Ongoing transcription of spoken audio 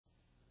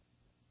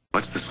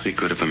What's the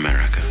secret of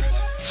America?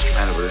 What's the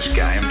matter with this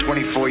guy? I'm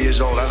 24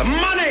 years old.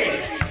 Money!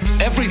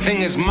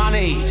 Everything is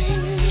money,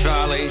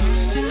 Charlie.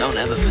 Don't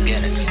ever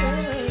forget it.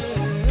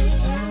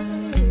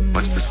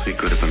 What's the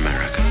secret of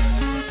America?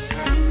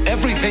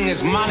 Everything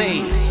is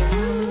money.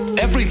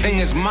 Everything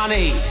is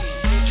money,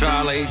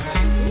 Charlie.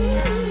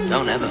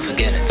 Don't ever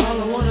forget it.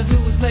 All I wanna do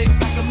is lay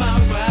back on my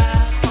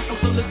ride, pocket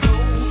full of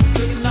gold,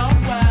 feeling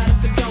alright.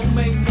 If it don't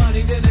make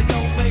money, then it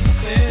don't make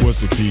sense.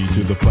 What's the key to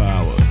the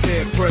power?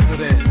 Dead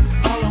president.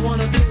 All I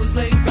wanna do is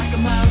lay back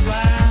on my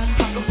ride,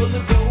 pocket full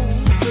of gold,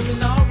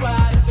 feeling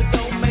alright. If it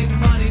don't make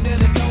money, then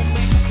it don't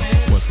make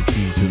sense. What's the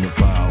key to the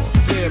power?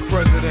 Dead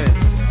president.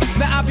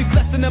 Now I be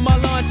flexing in my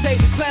lawn tape,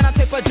 plan I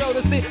tape for Joe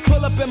to see.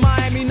 Pull up in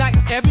Miami nights,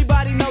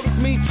 everybody notice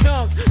me.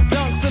 Chunks,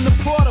 dunks in the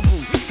portable.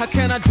 How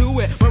can I do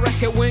it? My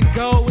record went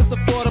gold, it's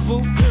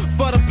affordable.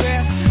 For the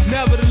best,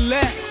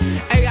 nevertheless.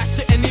 Hey, I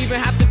shouldn't even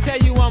have to tell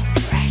you I'm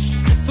fresh.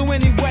 So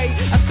anyway,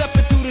 I step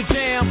into the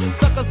jam.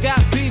 Suckers got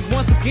beef,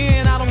 once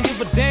again, I don't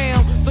give a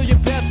damn. So you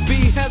best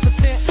be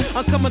hesitant.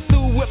 I'm coming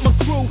through with my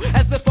crew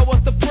as if I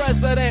was the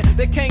president.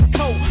 They can't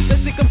cope, they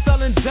think I'm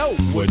selling dope.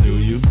 What do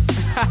you?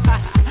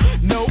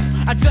 Nope,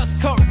 I just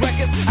cut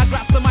records. I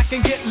grab the mic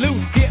and get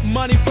loose. Get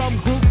money from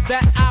groups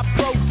that I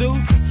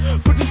produce.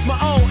 Produce my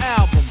own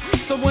album.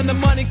 So when the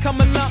money come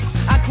in lumps,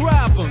 I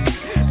grab them.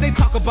 They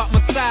talk about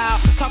my style,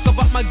 talk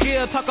about my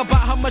gear, talk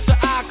about how much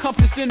I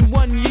accomplished in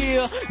 1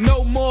 year.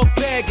 No more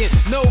begging,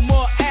 no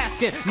more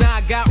asking. Now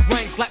I got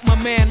ranks like my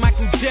man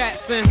Michael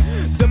Jackson.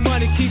 The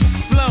money keeps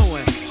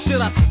flowing. Should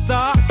I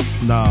stop?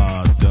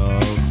 Nah,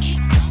 dog.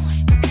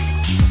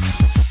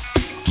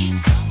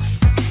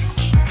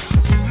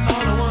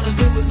 All I wanna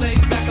do is lay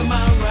back on my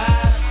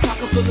ride,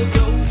 pocket full of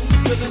dough,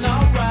 feeling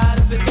alright.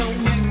 If it don't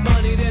make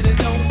money, then it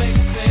don't make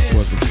sense.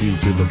 What's the key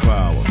to the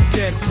power?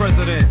 Dead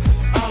president.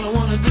 All I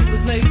wanna do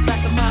is lay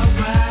back on my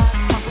ride,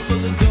 pocket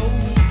full of dough,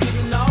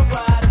 feeling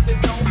alright. If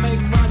it don't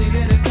make money,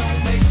 then it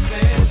don't make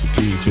sense. What's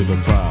the key to the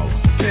power?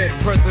 Dead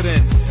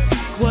presidents.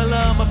 Well,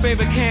 my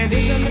favorite candy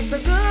is the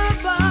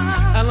good bar.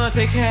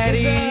 Alante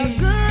caddy. It's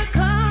a good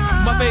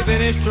car. My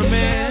favorite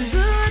instrument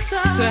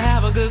to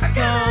have a good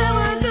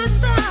song.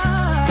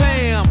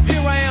 Bam,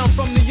 here I am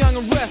from the young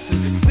and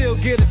restless. Still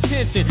get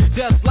attention,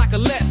 just like a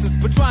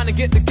Lexus. But trying to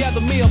get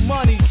together me a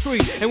money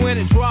tree. And when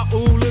it drop,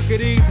 ooh, look at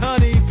these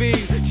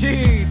honeybees.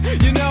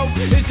 Jeez, you know,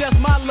 it's just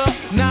my luck.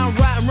 Now I'm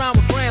riding around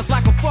with brands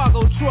like a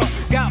Fargo truck.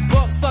 Got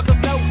buck suckers,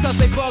 no, cause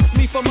they bugs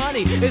me for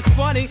money. It's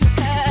funny,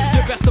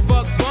 you best to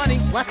Bugs Bunny.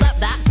 What's up,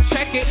 Doc?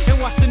 Check it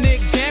and watch the Nick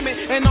jam it.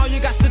 And all you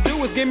got to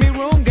do is give me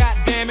room,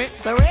 goddammit.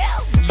 For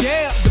real?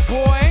 Yeah, the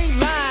boy ain't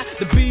lying.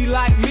 To be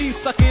like me,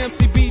 suck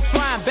MCB,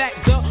 trying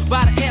backed up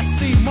by the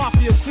FC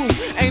Mafia crew.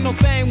 Ain't no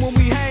thing when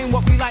we hang,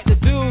 what we like to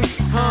do.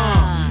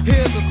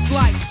 Here's a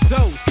slight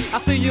dose. I'll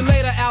see you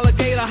later,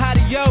 alligator,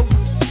 adios.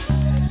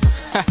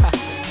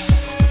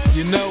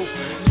 You know,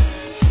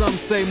 some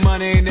say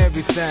money ain't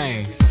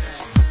everything.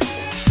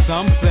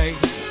 Some say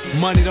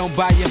money don't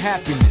buy you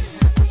happiness.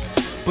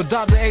 But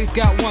Dr. Ace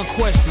got one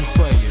question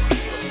for you.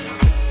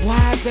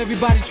 Why is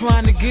everybody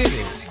trying to get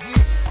it?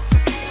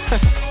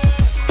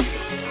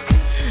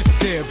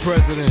 Dear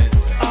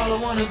presidents. All I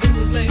wanna do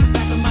is lay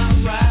back on my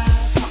ride,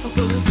 pocket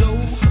full of dough,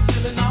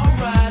 feeling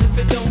alright. If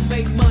it don't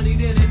make money,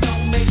 then it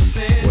don't make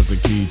sense. What's the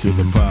key to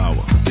the power?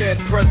 Dead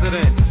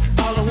presidents.